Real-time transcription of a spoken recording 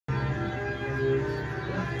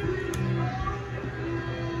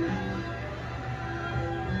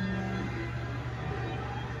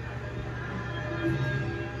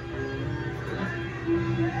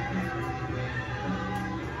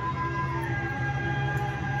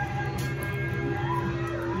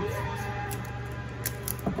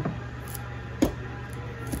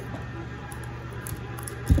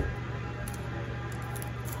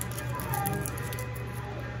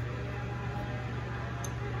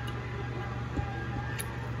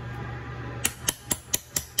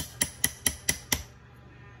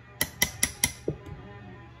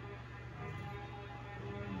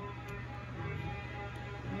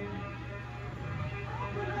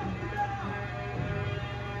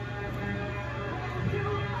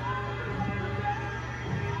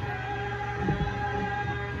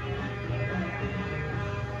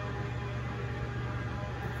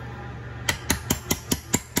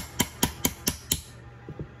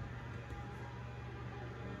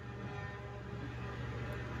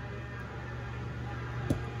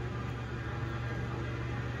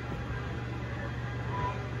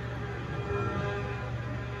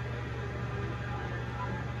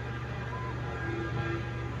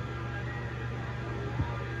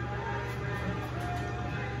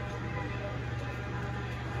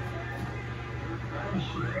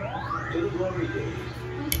glory days.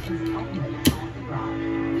 Every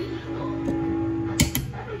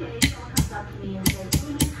day, someone comes up to me and says,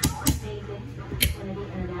 "Amy, how amazing is going to the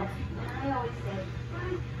internet?" And I always say,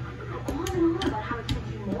 on and on about how it gives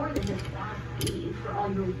you more than just fast speed for all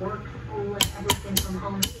your work, school, and everything from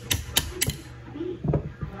home. Speed. I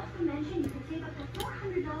also mentioned you can save up to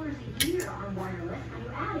 $400 a year on wireless when you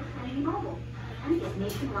add Xfinity Mobile. And get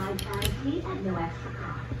nationwide guarantee at no extra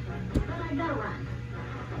cost. But I gotta run.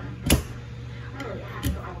 Really, it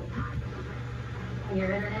happens all the time. Can your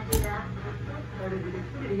internet do that? Started with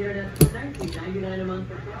Xfinity Internet for $19.99 a month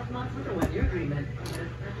for 12 months with a 1-year agreement. This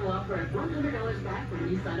special offer at $100 back when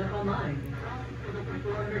you sign up online.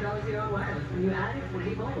 $400 a year on wireless when you add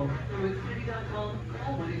Xfinity Mobile. Go to Xfinity.com,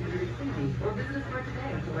 call 1-800-XFINITY, or visit us for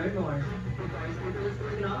today to learn more. Requires paperless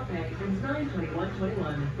billing and auto pay. Ends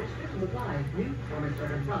 9/21/21. Restrictions apply. New Performance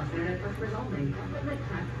Starter Plus Internet customers only. Equipment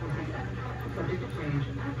tax 47. Subject to change.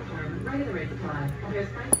 After term, regular rates apply. Compares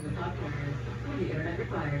pricing with top carriers. Xfinity Internet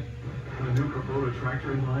required. A new Kubota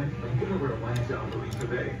tractor in line? Get over to Lansdowne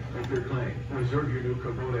today. Make your claim. Reserve your new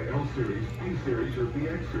Kubota L Series, B Series, or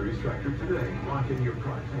BX Series tractor today. Lock in your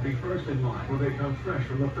price and be first in line when they come fresh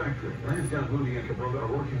from the factory. Lansdowne Moody and Kubota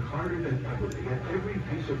are working harder than ever to get every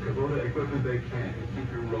piece of Kubota equipment they can to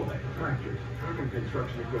keep you rolling. Tractors, truck and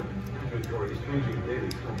construction equipment. Inventory is changing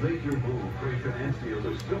daily, so make your move. Great finance deals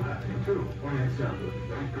are still happening too. Lansdowne Moody,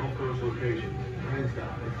 great Gulf Coast locations.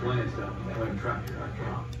 Lansdowne, it's Lansdowne,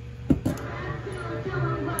 LMTractor.com.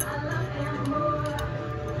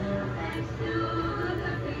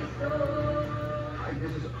 Hi,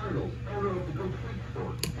 this is Arnold, owner of the Complete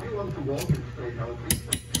Store. I want to walk and stay healthy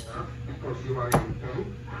because you are in pain.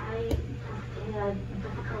 I had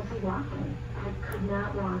difficulty walking. I could not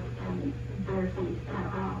walk and bare feet at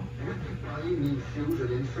all. You keep buying new shoes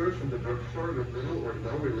and inserts from the drugstore with little or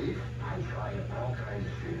no relief? I tried all kinds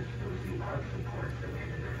of shoes. It was the arch support that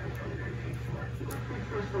made a difference on the Complete Store. The Complete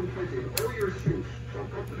Store is completing all your shoes. So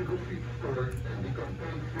go to the Complete Store and become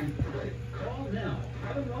pain-free today. Call now,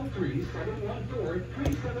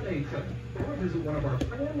 713-714-3787. Or visit one of our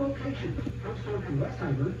 4 locations. Drugstore in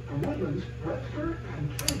Westheimer, Woodlands, Webster,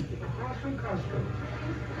 and Kent, across from Costco.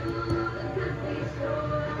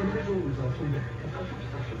 Individual results may vary. Consult your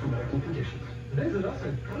physician for medical conditions. Visit us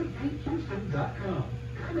at GoodFeetHouston.com.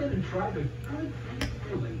 Come in and try the Good Feet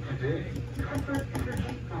feeling today. Comfort,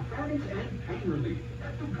 energy, performance, and pain relief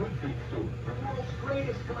at the Good Feet Store. The world's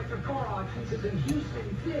greatest collector car auctions is in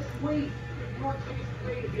Houston this week. Your tickets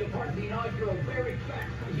today to be a part of the inaugural Barry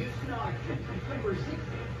Jackson Houston auction, September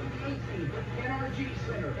 16th to the 18th at the NRG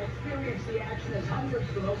Center. Experience the action as hundreds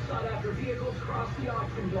of the most sought-after vehicles cross the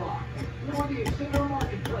auction block. Explore the Exeter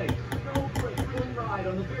Marketplace. Go for a thrilling ride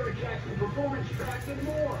on the Barry Jackson Performance Track and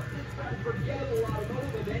more. Unforgettable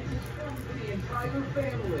automotive events is fun for the entire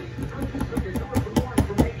family. Purchase from your store for more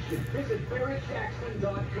information. Visit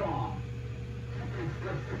barryjackson.com. It's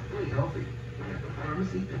just to stay healthy. At the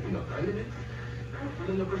pharmacy, picking up vitamins,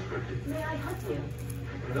 filling a prescription. May I help you?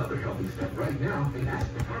 Another healthy step right now, and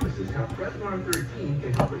ask the pharmacist how Prevnar 13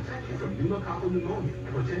 can help protect you from pneumococcal pneumonia,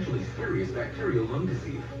 a potentially serious bacterial lung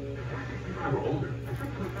disease. If I were older, a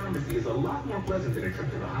trip to the pharmacy is a lot more pleasant than a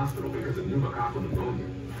trip to the hospital because of pneumococcal pneumonia.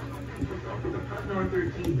 Yourself with a Prevnar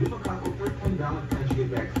 13 pneumococcal 13 ballot conjugate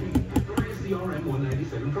vaccine with various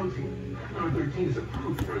CRM197 protein. Prevnar 13 is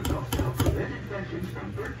approved for adults to help prevent infections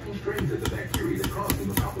from 13 strains of the bacteria that cause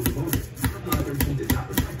pneumococcal pneumonia. Prevnar 13 does not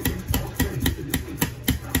protect against all strains of the disease.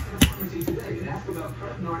 Stop at the pharmacy today and ask about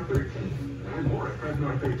Prevnar 13. Learn more at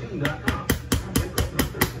Prevnar13.com. Like Prevnar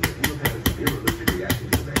 13, if you have had a severe allergic reaction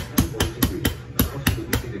to the vaccine or its ingredients, also the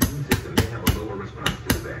weakened immune system may have a lower response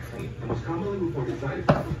to the vaccine. The most commonly reported side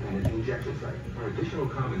effect is pain at the injection site. For additional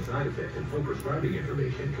common side effects and full prescribing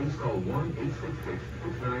information, please call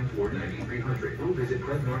 1-866-694-9300 or visit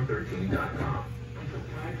Prevnar13.com. It's a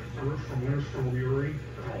tax source from Winter Storm Uri.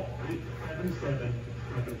 Call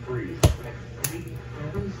 877-7-FREEZE. That's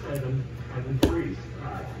 877-7-FREEZE.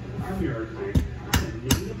 Hi, I'm Eric Dick. I'm a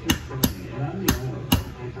native Houstonian, and I'm the owner of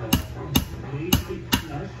Hotel Farm. I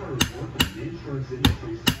started working in the insurance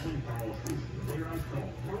industry selling policies. There I saw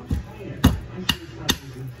firsthand insurance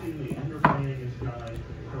companies routinely underpaying as guys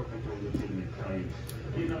perfectly legitimate claims.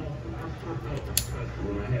 You know, I was so stressful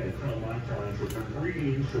when I had to tell my clients that the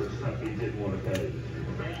greedy insurance company didn't want to pay.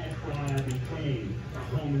 That's why I became a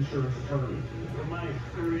home insurance attorney. From my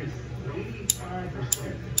experience,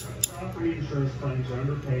 85% of property insurance claims are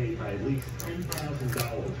underpaid by at least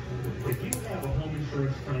 $10,000. If you have a home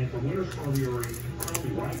insurance claim for Winter Storm Uri,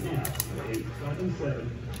 help you right now at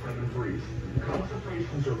 877-73.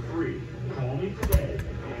 Consultations are free. Call me today at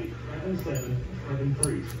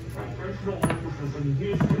 877-73. My principal office is in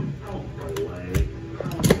Houston. Don't delay.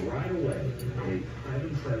 Call me right away at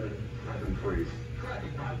 877-73.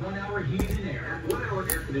 Traffic by 1 hour heating and air. 1 hour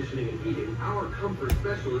air conditioning and heating. Our comfort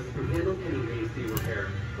specialists can handle any AC repair.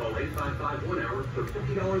 Call 855 1 hour for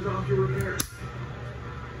 $50 off your repair.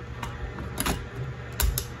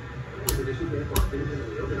 Conditions may apply.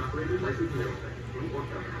 Independently owned and operated, licensed and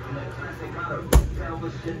On that classic auto,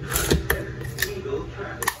 Galveston Traffic Eagle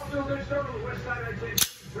Traffic. Also, going to start on the west side, I'd say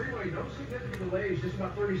freeway. No significant delays. Just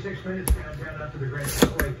about 36 minutes downtown out to the Grand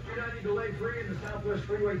Parkway. 290 delay free in the Southwest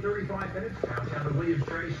Freeway. 35 minutes downtown to Williams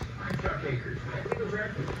Trace. I'm Chuck Akers. Eagles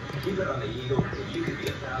Raptors. Keep it on the Eagle, and you could be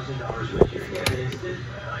 $1,000 richer in an instant.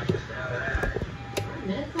 I just now that. 1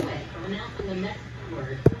 minute away from announcing the next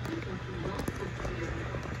word.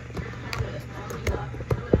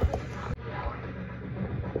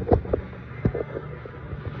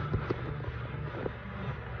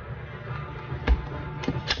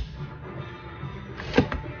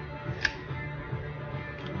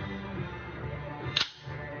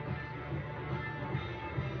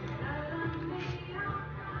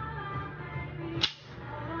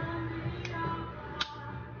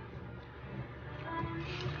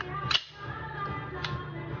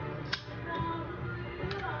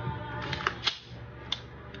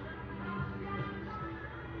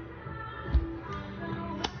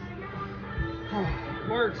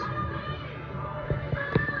 Works.